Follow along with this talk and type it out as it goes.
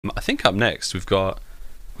I think up next we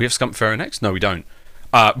have Scump Fero next. No, we don't.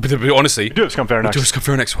 But honestly, we do have Scump Fero next. We do have Scump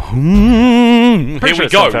Fero next. Here we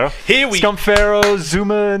go. Here we Scump Fero,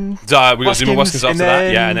 ZooMaa, we got ZooMaa, Wuskins after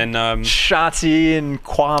that. Yeah, and then Shotzzy and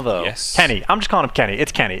Kuavo. Yes. Kenny. I'm just calling him Kenny.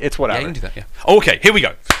 It's Kenny. It's whatever. Yeah, you can do that. Yeah. Okay, here we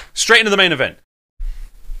go. Straight into the main event.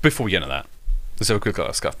 Before we get into that, let's have a quick look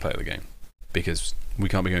at Scuff play of the game, because we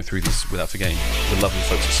can't be going through this without forgetting the lovely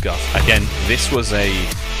folks at Scuff. Again, this was a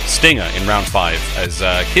stinger in round 5, as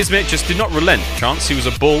KiSMET just did not relent. Chance, he was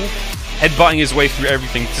a bull, headbutting his way through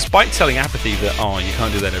everything, despite telling Apathy that, oh, you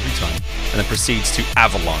can't do that every time, and then proceeds to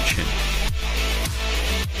avalanche him.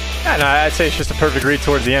 Yeah, no, I'd say it's just a perfect read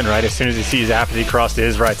towards the end, right? As soon as he sees Apathy cross to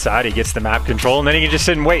his right side, he gets the map control, and then he can just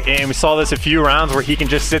sit and wait. And we saw this a few rounds where he can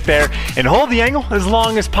just sit there and hold the angle as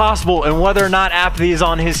long as possible, and whether or not Apathy is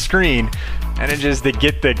on his screen, and it just to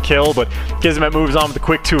get the kill. But KiSMET moves on with the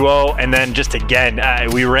quick 2-0, and then just again,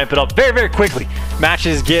 we ramp it up very, very quickly.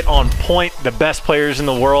 Matches get on point. The best players in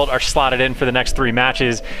the world are slotted in for the next 3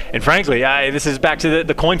 matches. And frankly, this is back to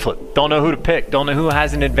the coin flip. Don't know who to pick. Don't know who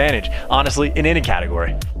has an advantage, honestly, in any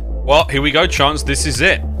category. Well, here we go, Chance. This is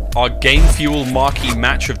it. Our Game Fuel marquee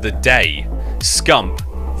match of the day. Scump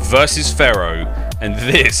versus Fero. And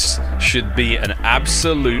this should be an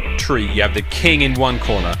absolute treat. You have the king in one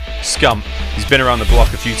corner, Scump. He's been around the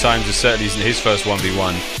block a few times, and certainly isn't his first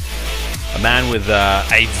 1v1. A man with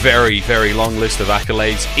a very, very long list of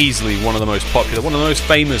accolades. Easily one of the most popular, one of the most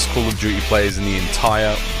famous Call of Duty players in the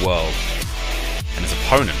entire world. And his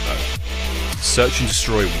opponent, though, Search and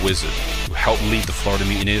Destroy Wizard, who helped lead the Florida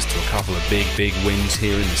Mutineers to a couple of big wins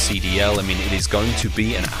here in the CDL. I mean, it is going to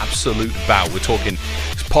be an absolute bout. We're talking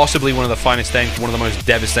possibly one of the finest names, one of the most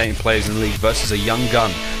devastating players in the league versus a young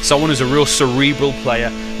gun. Someone who's a real cerebral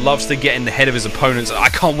player, loves to get in the head of his opponents. I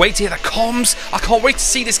can't wait to hear the comms. I can't wait to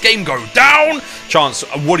see this game go down. Chance,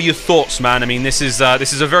 what are your thoughts, man? I mean, this is a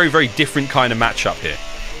very, very different kind of matchup here.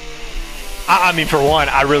 I mean, for one,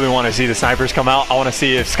 I really want to see the snipers come out. I want to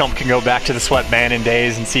see if Scump can go back to the Sweat Bannon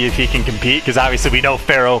days and see if he can compete, because obviously we know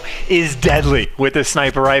Fero is deadly with his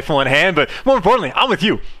sniper rifle in hand. But more importantly, I'm with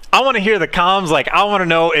you. I want to hear the comms. Like, I want to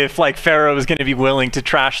know if, like, Fero is going to be willing to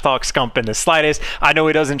trash talk Scump in the slightest. I know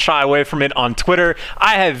he doesn't shy away from it on Twitter.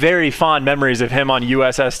 I have very fond memories of him on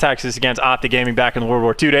USS Texas against OpTic Gaming back in the World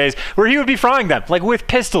War II days, where he would be frying them, like, with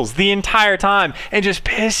pistols the entire time and just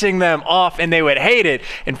pissing them off, and they would hate it.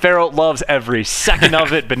 And Fero loves every second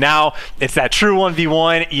of it. But now it's that true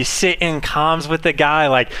 1v1. You sit in comms with the guy,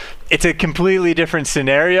 like, it's a completely different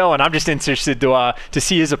scenario, and I'm just interested to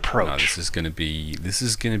see his approach. No, this is going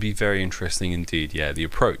to be very interesting indeed. Yeah, the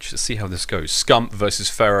approach. Let's see how this goes. Scump versus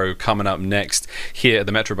Fero coming up next here at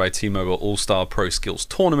the Metro by T-Mobile All-Star Pro Skills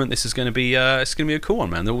Tournament. This is going to be a cool one,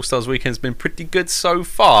 man. The All-Stars weekend's been pretty good so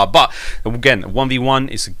far, but again, 1v1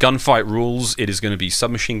 is gunfight rules. It is going to be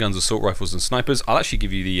submachine guns, assault rifles, and snipers. I'll actually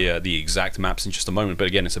give you the exact maps in just a moment, but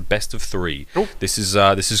again, it's a best of 3. Cool. This is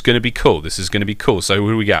going to be cool. This is going to be cool. So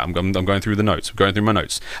who do we got? I'm going through the notes. I'm going through my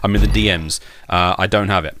notes. I'm in the DMs. I don't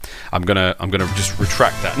have it. I'm gonna just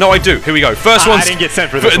retract that. No, I do. Here we go. First one. I didn't get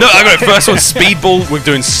sent for this. No, I got it. First one. Speedball. We're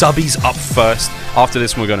doing subbies up first. After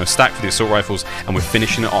this, we're going to stack for the assault rifles, and we're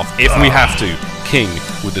finishing it off if we have to. King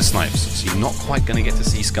with the snipes. So you're not quite going to get to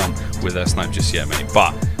see Scum with a snipe just yet, mate.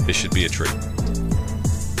 But this should be a treat.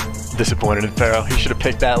 Disappointed in Fero. He should have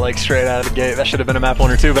picked that like straight out of the gate. That should have been a map 1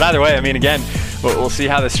 or 2. But either way, I mean, again, we'll see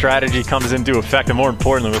how the strategy comes into effect, and more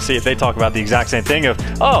importantly, we'll see if they talk about the exact same thing of,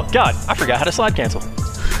 oh god, I forgot how to slide cancel. No,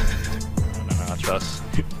 not trust.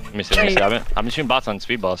 Let me see. I've been shooting bots on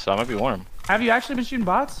speedball, so I might be warm. Have you actually been shooting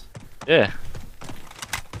bots? Yeah.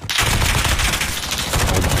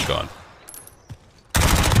 Oh my god.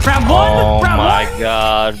 Round 1. Oh round my 1.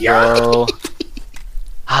 god, bro.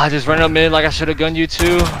 I just ran up mid like I should have gunned you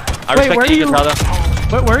too. I Wait, respect you, brother.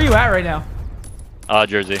 Where are you at right now?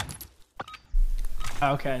 Jersey.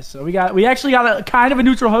 Okay, so we actually got a kind of a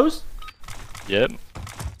neutral host. Yep.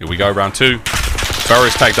 Here we go, round 2.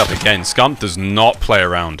 Fero's tagged up again. Scump does not play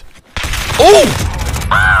around. Oh!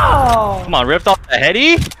 Oh! Come on, ripped off the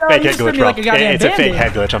heady? Fake head glitch, bro. Like it's a fake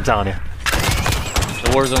head glitch, I'm telling you.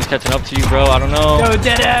 The Warzone's catching up to you, bro. I don't know. Yo,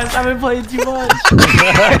 deadass, I've been playing too much.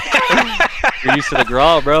 You're used to the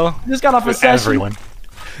graw, bro. Just got off a session. Everyone.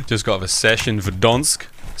 Just got off a session for Donsk.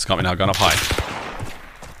 Scump now going up high.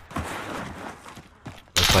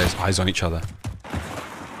 Both players eyes on each other.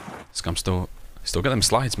 Scump still got them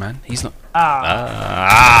slides, man. He's not.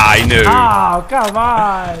 I knew. Oh, come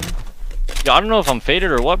on. Yo, I don't know if I'm faded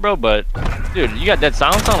or what, bro, but dude, you got that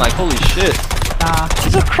sound like holy shit.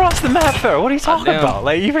 He's across the map, Fero. What are you talking about?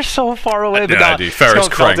 Like, you were so far away. But yeah, dude. Fero's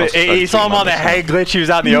cranked. He saw him on the head glitch. He was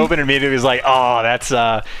out in the open, and immediately was like, "Oh, that's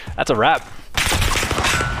a wrap."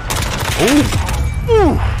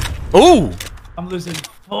 Ooh. Ooh. I'm losing.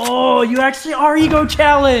 Oh, you actually are ego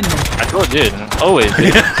challenge. I told you, dude. Always,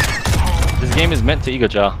 dude. This game is meant to ego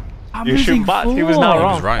chow. I'm You're losing shooting bots. He was not He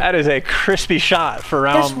wrong. was right. That is a crispy shot for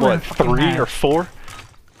round, what, fucking 3 mad. or 4?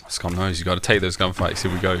 Scump knows you got to take those gunfights.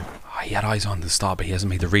 Here we go. Oh, he had eyes on the start, but he hasn't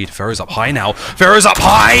made the read. Fero's up high now. Fero's up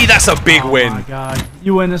high. That's a big Oh my win. god.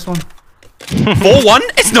 You win this one. 4-1.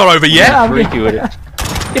 It's not over yet. Yeah, I'm Freaky with it.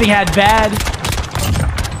 getting had bad.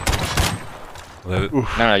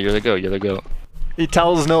 No, you're the GOAT. You're the GOAT. He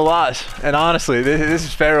tells no lies. And honestly, this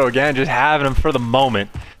is Fero again, just having him for the moment.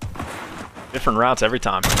 Different routes every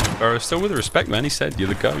time. Fero still with the respect, man. He said, you're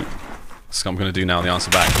the GOAT. Scump going to do now the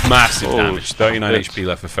answer back. Massive damage. 39 HP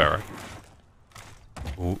left for Fero.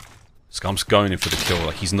 Ooh. Scump's going in for the kill.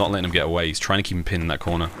 Like, he's not letting him get away. He's trying to keep him pinned in that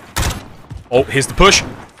corner. Oh, here's the push.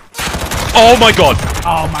 Oh my god.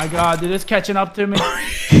 Oh my god, dude, it's catching up to me.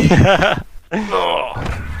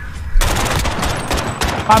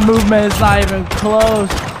 My movement is not even close.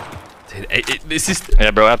 Dude, this is...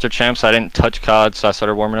 Yeah, bro. After champs, I didn't touch COD, so I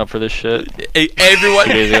started warming up for this shit. Everyone...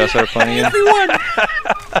 2 days ago, I started playing again.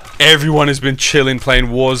 Everyone has been chilling, playing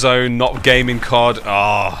Warzone, not gaming COD.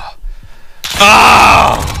 Ah.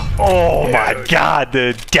 Ah! Oh my god,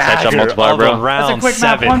 the Catch up dagger multiplier, of bro. a round That's a quick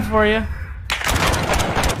 7. map 1 for you.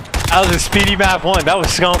 That was a speedy map 1. That was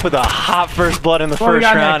Scump with a hot first blood in the What we first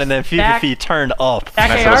got round, next? and then Stack? FiFi turned up. Stack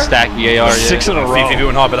Nice AR? little stack the AR. 6 in a row. Fifi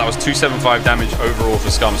doing hard, but that was 275 damage overall for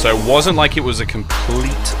Scump. So it wasn't like it was a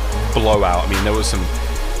complete blowout. I mean, there was some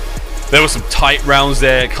tight rounds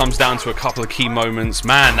there. It comes down to a couple of key moments.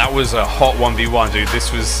 Man, that was a hot 1v1, dude.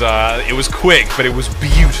 This was it was quick, but it was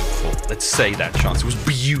beautiful. Let's say that, Chance. It was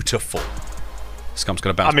beautiful. Scump's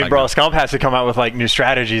gonna bounce I mean, back bro, now. Scump has to come out with like new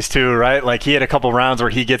strategies too, right? Like he had a couple rounds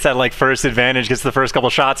where he gets that like first advantage, gets the first couple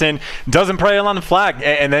shots in, doesn't prey on the flag,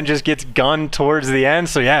 and then just gets gunned towards the end.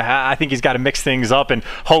 So yeah, I think he's got to mix things up and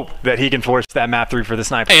hope that he can force that map 3 for the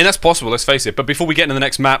sniper. Hey, and that's possible, let's face it. But before we get into the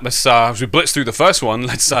next map, let's as we blitz through the first one,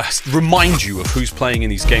 let's remind you of who's playing in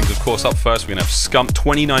these games. Of course, up first, we're going to have Scump,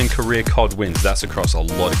 29 career COD wins. That's across a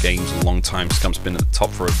lot of games, a long time. Scump's been at the top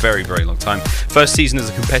for a very, very long time. First season as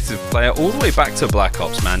a competitive player, all the way back to Black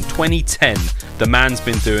Ops, man. 2010, the man's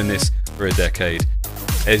been doing this for a decade.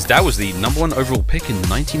 His dad was the #1 overall pick in the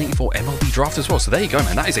 1984 MLB draft as well. So there you go,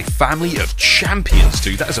 man. That is a family of champions,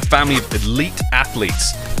 dude. That is a family of elite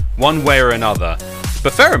athletes, one way or another.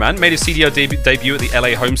 But Fero, man, made his CDO debut at the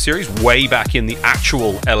LA Home Series way back in the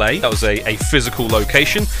actual LA. That was a physical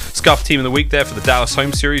location. Scuffed Team of the Week there for the Dallas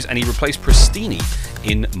Home Series, and he replaced Pristini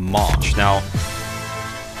in March. Now,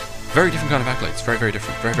 very different kind of accolades. Very, very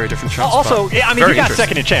different. Very, very different chance. Also, yeah, I mean, he got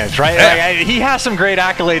second chance, right? Yeah. Like, he has some great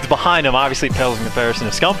accolades behind him. Obviously, pales in comparison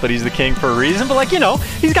to Scump, but he's the king for a reason. But like, you know,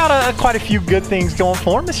 he's got quite a few good things going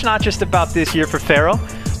for him. It's not just about this year for Fero.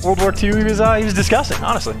 World War II, he was discussing,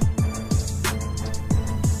 honestly.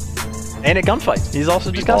 And at Gunfight, he's also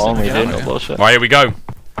discussing. Oh, we did, no bullshit. All right, here we go.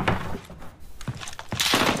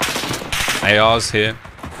 AR's here.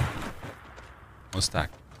 One stack.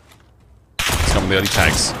 Scump with the early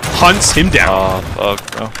tags. Hunts him down. Oh,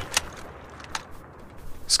 fuck, bro.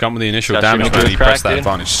 Scump with the initial Dashy damage, make man. good He pressed that crack, dude.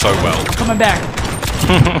 advantage so well. Coming back.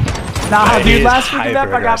 Nah, He dude, is last week I got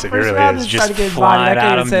hyper-aggressive. He first really round is. and tried Just to get his flying body. That at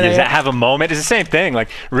kid him. said Does it. that have a moment? It's the same thing. Like,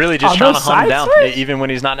 really just Oh, trying no to hunt him side down, switch? even when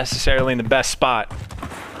he's not necessarily in the best spot.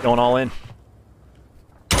 Going all in.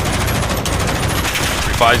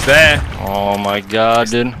 3-5's there. Oh my god,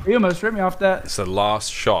 dude. He almost ripped me off that. It's the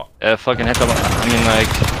last shot. Fucking hit them. I mean, like,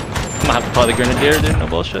 I'm gonna have to play the Grenadier, dude. No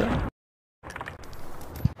bullshit.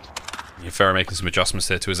 Fero making some adjustments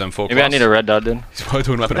there to his M4 Maybe I need a red dot, dude. He's probably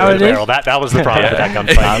doing weapon No, it is. Barrel. That was the problem with that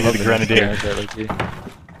gunfight. He needed the Grenadier. Did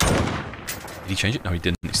he change it? No, he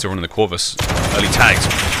didn't. He's still running the Corvus. Early tags.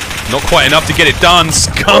 Not quite enough to get it done.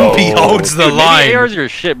 Scumpy holds the Dude, line. maybe AR's your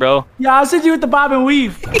shit, bro. Yeah, I'll send you with the bob and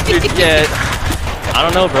weave. Dude, yeah. I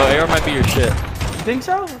don't know, bro. AR might be your shit. You think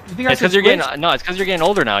so? You think I It's should because you're switch? getting it's because you're getting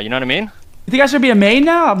older now. You know what I mean? You think I should be a main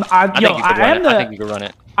now? I think you could run it. I think you could run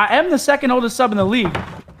it. I am the second oldest sub in the league.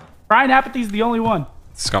 Brian Apathy's the only one.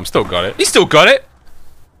 Scump still got it. He still got it.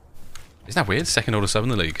 Isn't that weird? Second oldest sub in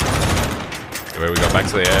the league. Where we go back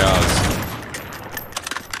to the ARs.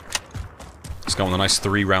 Scump with a nice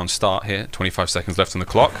 3-round start here. 25 seconds left on the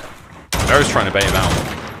clock. Fero's trying to bait him out.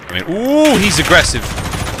 I mean, ooh, he's aggressive.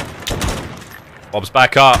 Bob's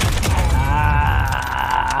back up.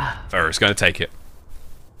 Fero's going to take it.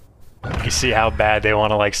 You see how bad they want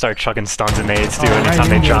to like start chucking stuns and nades too. Oh, Anytime right,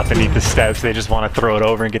 they you drop do. beneath the steps, they just want to throw it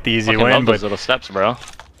over and get the easy Fucking win. love those But little steps, bro. All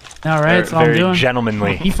right, they're that's all I'm very doing.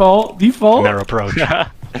 gentlemanly Default. in their approach.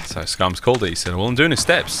 So Scump's called it. He said, all I'm doing is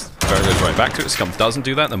steps. Fero goes right back to it. Scump doesn't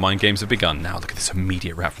do that. The mind games have begun. Now look at this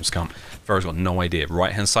immediate wrap from Scump. Fero's got no idea.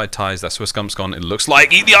 Right-hand side ties. That's where Scump's gone. It looks like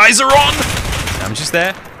the eyes are on. Damage is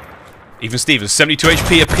there. Even Stevens, 72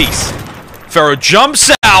 HP apiece. Fero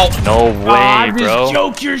jumps out. No way, just bro.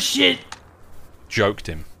 joke your shit. Joked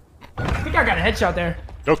him. I think I got a headshot there.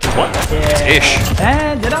 What? Yeah. Ish.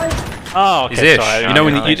 And did I? Oh, okay. He's ish. Sorry, you know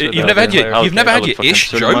when you've never had your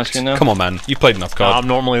ish joked. now. Come on, man. You've played enough cards. I'm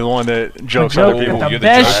normally the one that jokes joke other people. with the You're the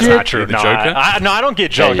best joker. shit. Not true. You're the No, joker. I don't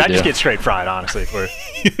get joked. you I just do. get straight fried, honestly.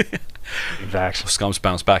 Vax. Scump's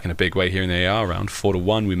bounced back in a big way here in the AR round.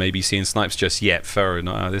 4-1. We may be seeing snipes just yet. Fero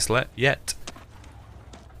not out of this yet.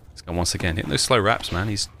 Scump once again hitting those slow wraps, man.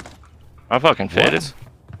 He's I fucking faded.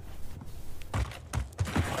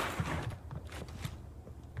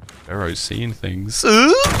 Fero's seeing things.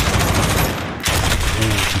 Ooh,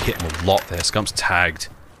 he hit him a lot there. Scump's tagged.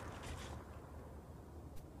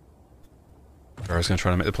 Fero's going to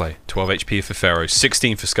try to make the play. 12 HP for Fero,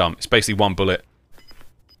 16 for Scump. It's basically one bullet.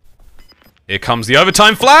 Here comes the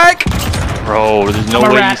overtime flag! Bro, there's no I'm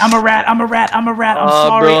a way. rat. I'm a rat. I'm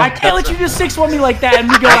sorry. bro, I can't let you just 6-1 me like that and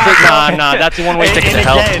we go out. Nah, that's the one way ticket to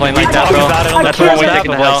hell. Playing like that, bro. That's the one way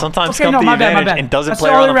ticket to hell. Sometimes Okay, Scump no, the my bad, advantage and doesn't play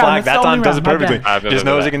around the flag. That time does it perfectly. Just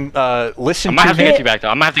knows he can listen I might have to to it. get you back, though.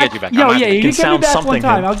 I might have to get you back. Yo, yeah, you can get me sound back one something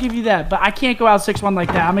time. good. I'll give you that. But I can't go out 6-1 like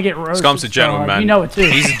that. I'm gonna get roasted. Scump's a gentleman, man. You know it too.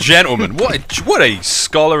 He's a gentleman. What a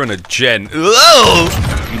scholar and a gen. Ugh.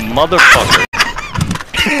 You motherfucker.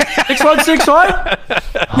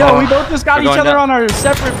 6-1. Yo, we both just got We're each going other down. on our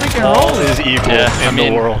separate freaking All roles. is equal Yeah, in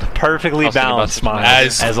the world. Perfectly I'll think about balanced, this mind.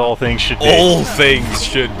 as As all things should be. All things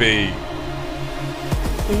should be.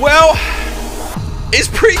 Well, it's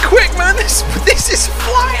pretty quick, man. This is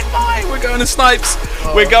flying by. We're going to snipes.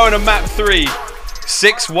 We're going to map 3.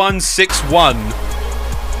 6-1,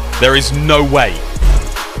 6-1. There is no way.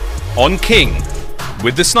 On King,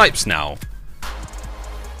 with the snipes now,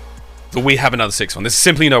 that we have another 6-1. There's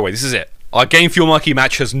simply no way. This is it. Our Game Fuel Marquee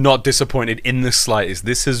match has not disappointed in the slightest.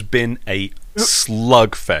 This has been a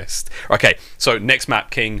slugfest. Okay, so next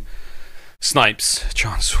map, King. Snipes.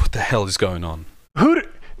 Chance, what the hell is going on? Who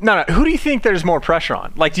do you think there's more pressure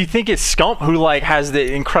on? Like, do you think it's Scump who like has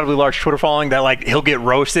the incredibly large Twitter following that like he'll get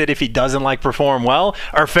roasted if he doesn't like perform well,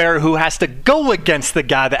 or Fero who has to go against the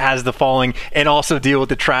guy that has the following and also deal with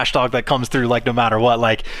the trash talk that comes through like no matter what?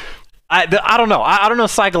 Like, I don't know. I don't know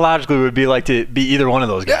psychologically what it would be like to be either one of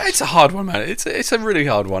those guys. Yeah, it's a hard one, man. It's a really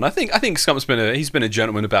hard one. I think Scump's been a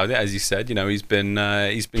gentleman about it, as you said. You know, he's been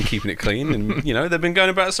keeping it clean, and you know they've been going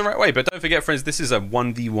about it the right way. But don't forget, friends, this is a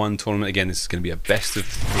 1v1 tournament. Again, this is going to be a best of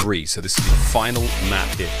 3. So this is the final map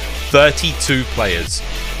here. 32 players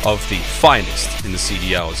of the finest in the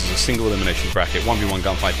CDL. This is a single elimination bracket, 1v1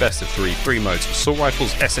 gunfight, best of 3, 3 modes: assault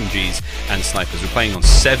rifles, SMGs, and snipers. We're playing on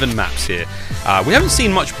 7 maps here. We haven't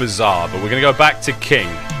seen much bizarre, but we're going to go back to King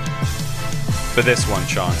for this one,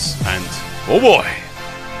 Chance. And oh boy,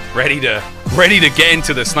 ready to get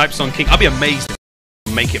into the snipes on King. I'd be amazed if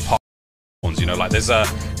they make it past ones. You know, like there's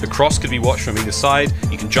the cross could be watched from either side.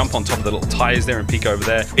 You can jump on top of the little tires there and peek over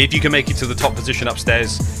there. If you can make it to the top position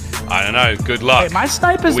upstairs, I don't know. Good luck. Hey, my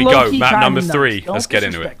snipe is Here we low-key go. Map kinda number nuts. 3. Don't Let's get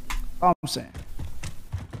into it. disrespect. All I'm saying.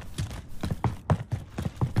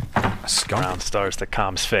 Scump. Round stars, the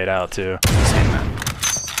comms fade out too.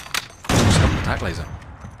 Attack laser.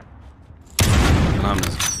 And I'm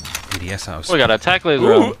EDS house. We got an attack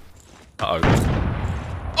laser on. Uh-oh.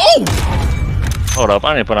 Oh! Hold up,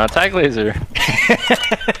 I didn't put on attack laser.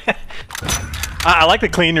 I like the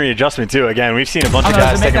clean readjustment too. Again, we've seen a bunch of know,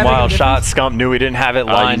 guys does it make taking that wild big a shots. Scump knew he didn't have it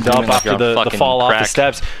you lined zoom up in like after you're the fucking fall off the crack.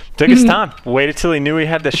 steps. Took his time. Waited till he knew he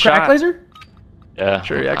had the shot. Crack laser? Yeah,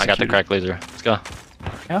 Sure, he I got the executed. crack laser. Let's go.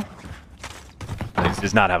 Yeah. He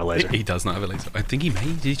does not have a laser. He does not have a laser. I think he may.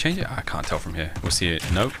 Did he change it? I can't tell from here. We'll see it.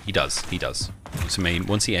 No, he does. He does.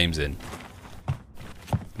 Once he aims in.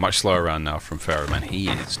 Much slower around now from Fero, man. He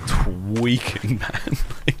is tweaking, man.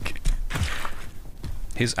 Like,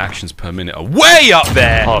 his actions per minute are way up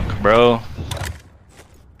there. Fuck, bro.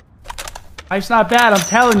 Life's not bad, I'm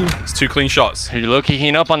telling you. It's 2 clean shots. You're low-key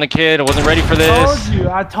heating up on the kid. I wasn't ready for I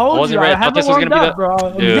this. told Wasn't you. ready. I I thought haven't this was warmed gonna be up, the- bro.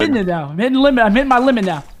 I'm Dude. hitting it now. I'm hitting my limit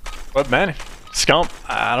now. But man, Scump,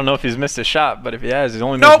 I don't know if he's missed a shot, but if he has, he's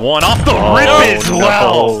only missed one off the rip as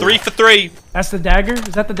well. 3 for 3. That's the dagger?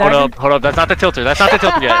 Is that the dagger? Hold up. That's not the tilter. That's not the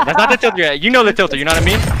tilter yet. That's not the tilter yet. You know the tilter. You know what I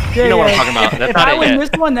mean? Yeah, You know what I'm yeah. talking about. That's If not I it win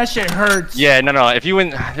yet. this one, that shit hurts. Yeah, no. If you win,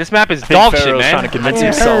 this map is I think dog shit, Fero's man. trying to convince Yeah,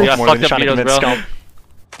 himself yeah, more fucked than up trying to Beatles, convince bro.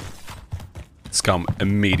 Scump. Scump,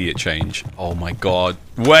 immediate change. Oh my god.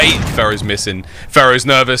 Wait! Fero's missing. Fero's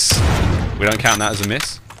nervous. We don't count that as a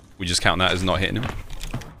miss. We just count that as not hitting him.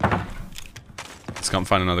 Scump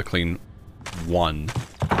find another clean 1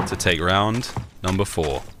 to take round number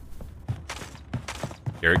 4.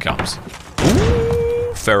 Here it comes.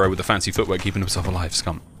 Ooh. Fero with the fancy footwork keeping himself alive.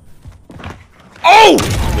 Scump. Oh!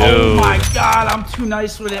 Oh my god, I'm too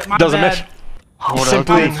nice with it. My Doesn't bad. miss.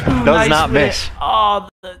 Simply does not miss. Oh,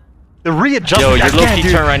 the readjustment. Yo, you're low-key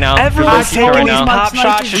turn right now. Everyone's You're taking low-key these turn pop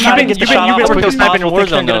shots. You've been getting the shot off with those sniping in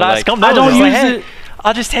Warzone though. Like, I don't use it.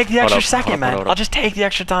 I'll just take the extra second, man. I'll just take the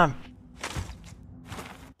extra time.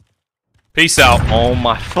 Peace out. Oh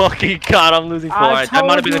my fucking god, I'm losing 4. That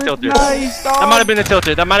might have been the tilter. That might have been the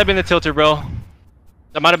tilter. That might have been the tilter, bro.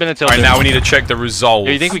 That might have been the tilter. Alright, now we need to check the result.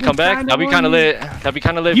 Yo, you think we come back? That'd be kind of lit. That'd be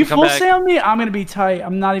kind of lit if You we come full back. say on me? I'm gonna be tight.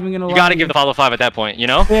 I'm not even gonna lie. You gotta give the follow 5 at that point, you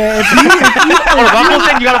know? Yeah, if I'm full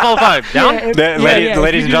saying you gotta follow 5. Down?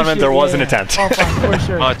 Ladies and gentlemen, there was an attempt. Oh, fine, for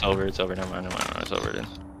sure. Oh, it's over. It's over. Never mind. It's over then.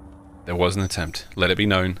 There was an attempt. Let it be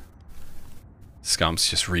known. Scump's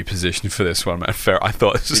just repositioned for this one, man. Fair. I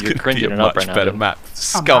thought this was going to be a much better map.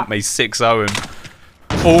 Scump made 6-0 him.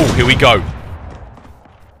 Oh, here we go.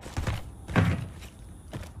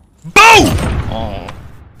 Boom! Oh.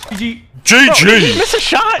 GG. GG! He missed a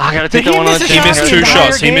shot. I gotta take that one on the He missed 2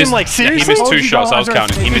 shots. He missed, like, he missed 2 shots. I was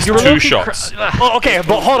counting. He missed 2 shots. Well, okay,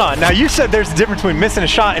 but hold on. Now, you said there's a difference between missing a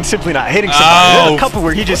shot and simply not hitting somebody. There's a couple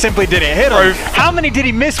where he just simply didn't hit him. How many did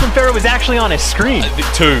he miss when Fero was actually on his screen?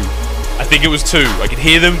 2. I think it was 2. I could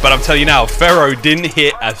hear them, but I'm telling you now, Fero didn't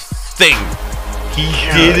hit a thing. He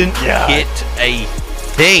didn't hit a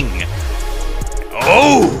thing.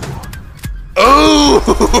 Oh!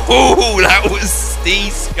 Oh! That was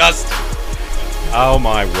disgusting. Oh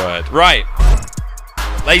my word. Right.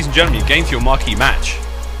 Ladies and gentlemen, you gained your marquee match.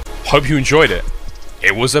 Hope you enjoyed it.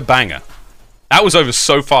 It was a banger. That was over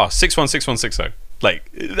so fast. 6-1, 6-1, 6-0.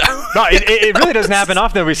 Like, no, it really doesn't happen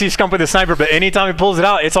often. We see Scump with a sniper, but anytime he pulls it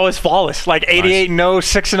out, it's always flawless. Like 88-0,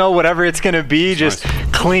 6-0, whatever it's going to be, just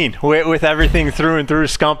clean with everything through and through.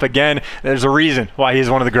 Scump, again, there's a reason why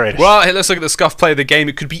he's one of the greatest. Well, hey, let's look at the Scuff play of the game.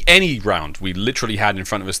 It could be any round we literally had in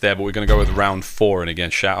front of us there, but we're going to go with round 4. And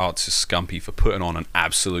again, shout out to Scumpy for putting on an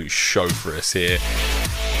absolute show for us here.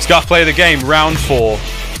 Scuff play of the game, round 4. I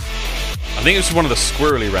think it was one of the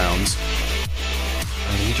squirrely rounds.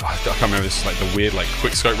 I can't remember, this is like the weird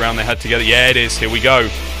quick scope round they had together. Yeah, it is. Here we go.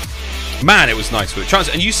 Man, it was nice with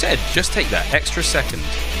it. And you said, just take that extra second.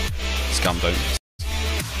 Scump don't miss.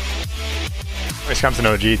 Scump's an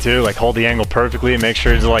OG too, like hold the angle perfectly, make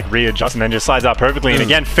sure to like readjust and then just slides out perfectly. And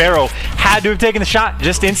again, Fero had to have taken the shot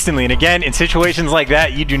just instantly. And again, in situations like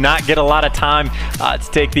that, you do not get a lot of time to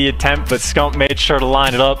take the attempt, but Scump made sure to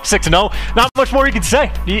line it up. 6-0, not much more you can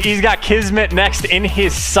say. He's got KiSMET next in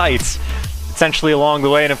his sights. Essentially along the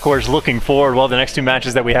way, and of course looking forward, well, the next 2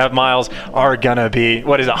 matches that we have, Miles, are gonna be,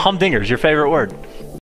 what is it, humdingers, your favorite word?